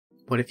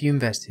What if you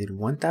invested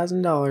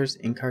 $1,000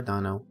 in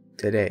Cardano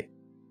today?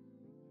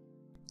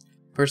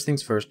 First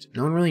things first,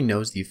 no one really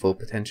knows the full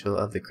potential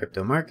of the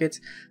crypto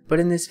markets, but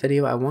in this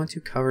video I want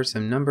to cover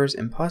some numbers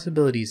and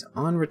possibilities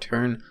on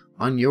return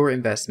on your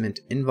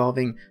investment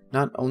involving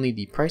not only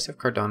the price of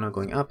Cardano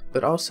going up,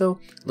 but also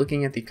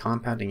looking at the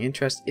compounding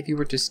interest if you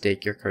were to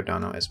stake your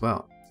Cardano as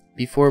well.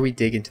 Before we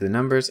dig into the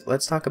numbers,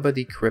 let's talk about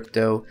the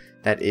crypto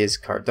that is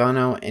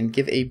Cardano and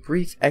give a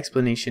brief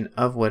explanation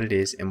of what it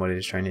is and what it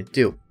is trying to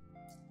do.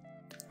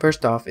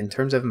 First off, in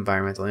terms of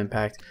environmental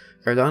impact,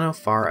 Cardano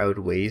far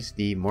outweighs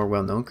the more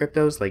well-known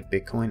cryptos like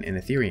Bitcoin and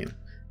Ethereum.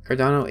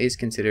 Cardano is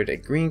considered a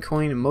green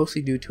coin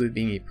mostly due to it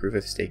being a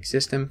proof-of-stake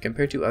system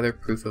compared to other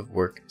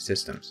proof-of-work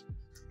systems.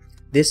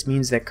 This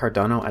means that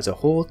Cardano as a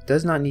whole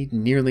does not need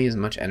nearly as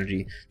much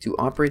energy to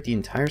operate the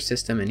entire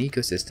system and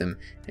ecosystem,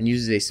 and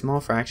uses a small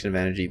fraction of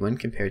energy when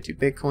compared to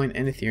Bitcoin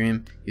and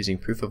Ethereum using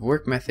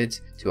proof-of-work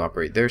methods to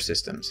operate their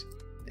systems.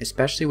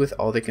 Especially with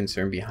all the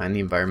concern behind the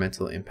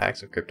environmental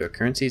impacts of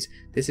cryptocurrencies,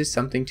 this is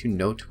something to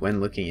note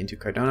when looking into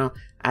Cardano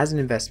as an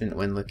investment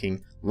when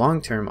looking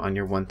long-term on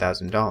your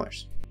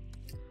 $1,000.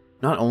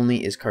 Not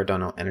only is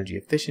Cardano energy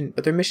efficient,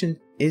 but their mission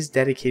is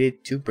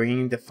dedicated to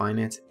bringing the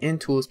finance and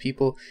tools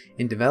people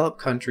in developed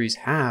countries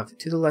have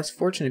to the less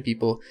fortunate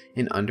people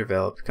in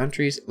undeveloped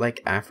countries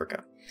like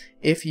Africa.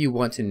 If you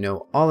want to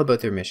know all about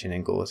their mission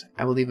and goals,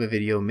 I will leave a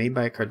video made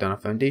by Cardano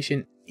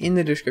Foundation in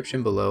the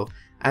description below,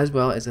 as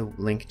well as a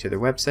link to their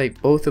website,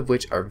 both of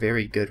which are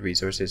very good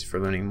resources for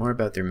learning more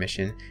about their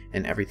mission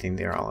and everything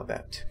they're all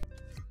about.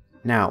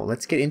 Now,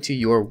 let's get into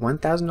your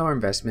 $1,000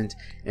 investment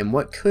and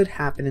what could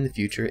happen in the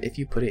future if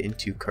you put it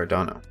into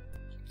Cardano.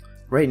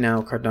 Right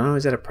now, Cardano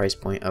is at a price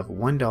point of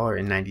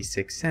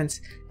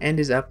 $1.96 and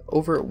is up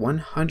over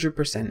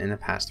 100% in the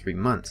past 3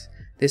 months.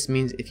 This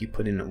means if you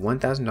put in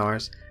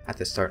 $1,000 at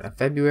the start of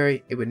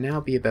February, it would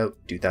now be about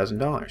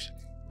 $2,000.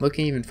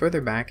 Looking even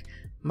further back,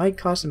 might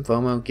cause some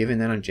FOMO given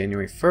that on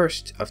January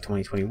 1st of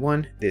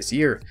 2021, this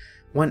year,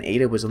 1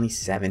 ADA was only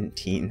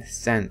 17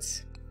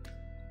 cents.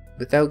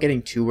 Without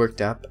getting too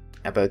worked up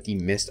about the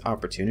missed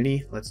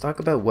opportunity, let's talk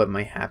about what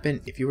might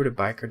happen if you were to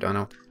buy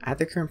Cardano at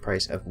the current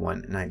price of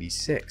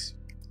 $1.96.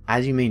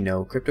 As you may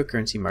know,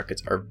 cryptocurrency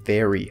markets are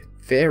very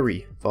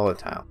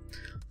volatile,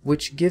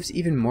 which gives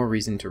even more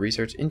reason to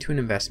research into an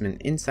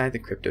investment inside the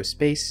crypto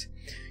space.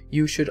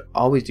 You should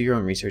always do your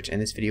own research,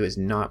 and this video is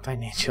not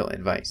financial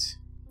advice.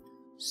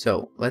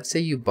 So let's say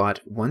you bought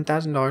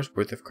 $1,000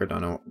 worth of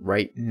Cardano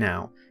right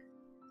now.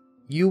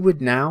 You would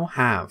now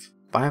have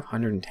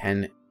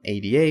 510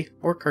 ADA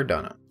or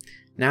Cardano.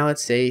 Now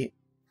let's say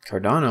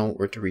Cardano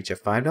were to reach a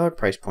 $5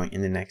 price point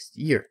in the next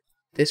year.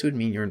 This would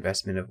mean your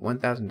investment of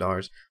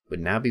 $1,000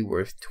 would now be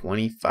worth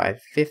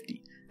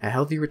 $25.50, a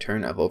healthy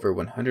return of over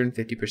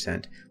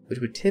 150%, which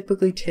would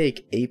typically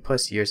take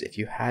 8+ years if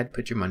you had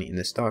put your money in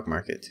the stock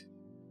market.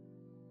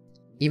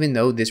 Even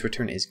though this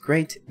return is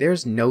great,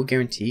 there's no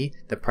guarantee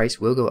the price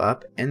will go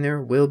up, and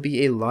there will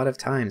be a lot of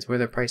times where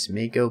the price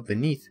may go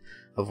beneath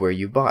of where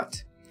you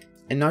bought.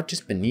 And not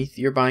just beneath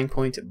your buying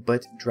point,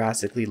 but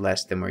drastically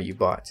less than where you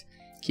bought.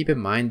 Keep in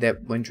mind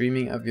that when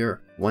dreaming of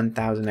your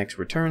 1000x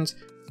returns,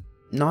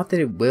 not that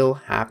it will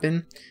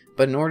happen,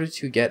 but in order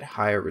to get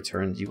higher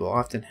returns, you will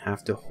often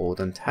have to hold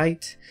on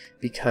tight,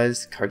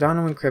 because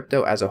Cardano and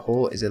crypto as a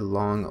whole is a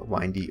long,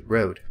 windy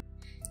road.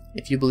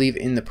 If you believe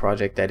in the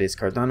project that is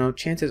Cardano,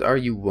 chances are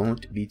you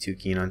won't be too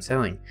keen on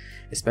selling,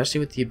 especially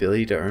with the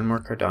ability to earn more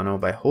Cardano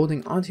by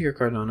holding onto your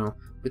Cardano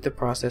with the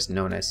process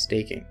known as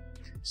staking.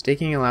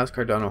 Staking allows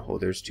Cardano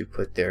holders to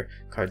put their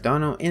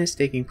Cardano in a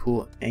staking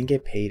pool and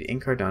get paid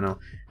in Cardano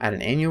at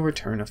an annual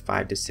return of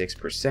 5 to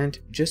 6%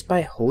 just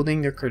by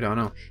holding their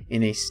Cardano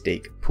in a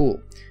stake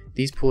pool.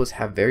 These pools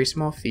have very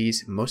small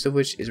fees, most of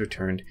which is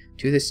returned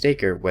to the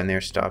staker when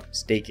they're stopped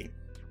staking.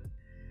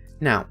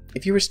 Now,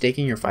 if you were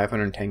staking your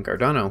 510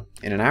 Cardano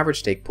in an average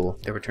stake pool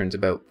that returns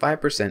about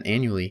 5%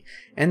 annually,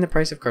 and the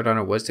price of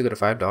Cardano was to go to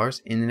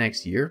 $5 in the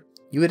next year,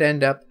 you would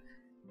end up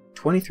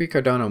 23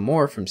 Cardano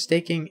more from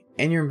staking,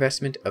 and your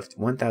investment of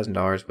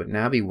 $1,000 would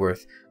now be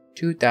worth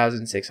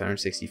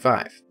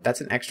 $2,665.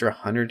 That's an extra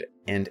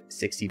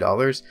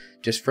 $160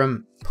 just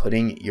from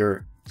putting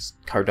your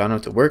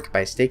Cardano to work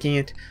by staking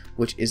it,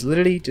 which is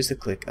literally just a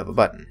click of a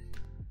button.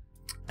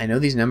 I know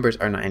these numbers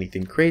are not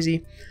anything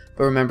crazy,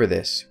 but remember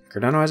this,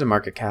 Cardano has a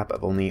market cap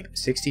of only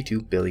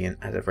 $62 billion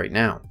as of right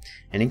now,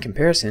 and in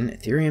comparison,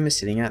 Ethereum is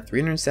sitting at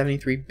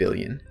 $373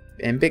 billion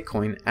and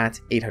Bitcoin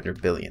at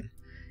 $800 billion.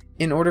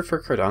 In order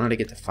for Cardano to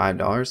get to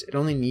 $5, it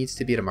only needs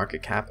to be at a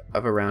market cap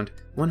of around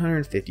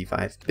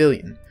 $155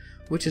 billion,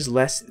 which is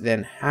less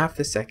than half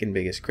the second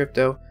biggest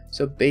crypto,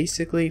 so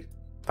basically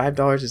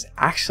 $5 is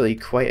actually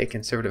quite a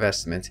conservative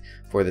estimate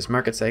for this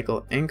market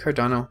cycle, and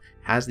Cardano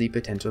has the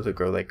potential to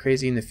grow like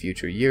crazy in the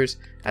future years,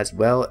 as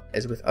well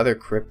as with other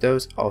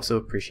cryptos also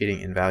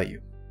appreciating in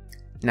value.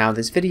 Now,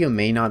 this video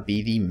may not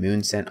be the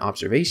moon cent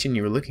observation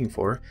you were looking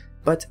for,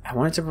 but I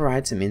wanted to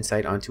provide some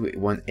insight onto a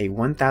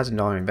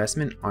 $1,000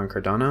 investment on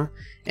Cardano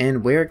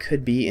and where it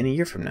could be in a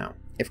year from now.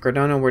 If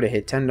Cardano were to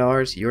hit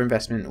 $10, your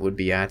investment would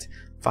be at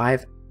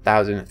 $5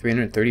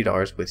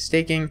 $1,330 with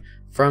staking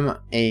from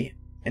a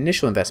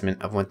initial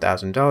investment of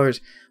 $1,000,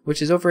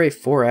 which is over a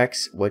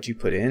 4x what you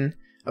put in.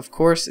 Of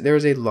course, there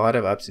was a lot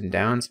of ups and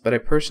downs, but I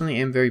personally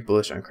am very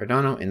bullish on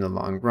Cardano in the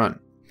long run.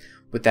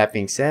 With that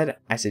being said,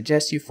 I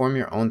suggest you form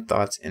your own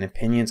thoughts and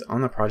opinions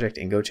on the project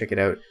and go check it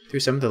out through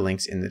some of the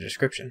links in the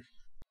description.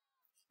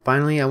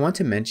 Finally, I want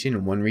to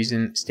mention one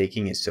reason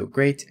staking is so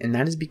great, and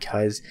that is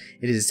because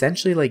it is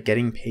essentially like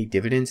getting paid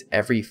dividends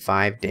every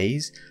 5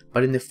 days,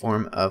 but in the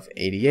form of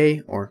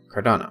ADA or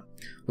Cardano,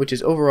 which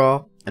is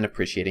overall an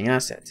appreciating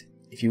asset.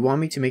 If you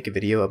want me to make a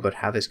video about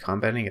how this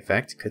compounding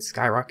effect could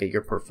skyrocket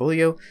your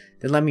portfolio,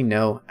 then let me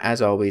know.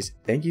 As always,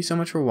 thank you so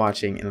much for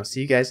watching, and I'll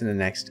see you guys in the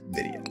next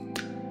video.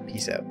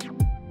 Peace out.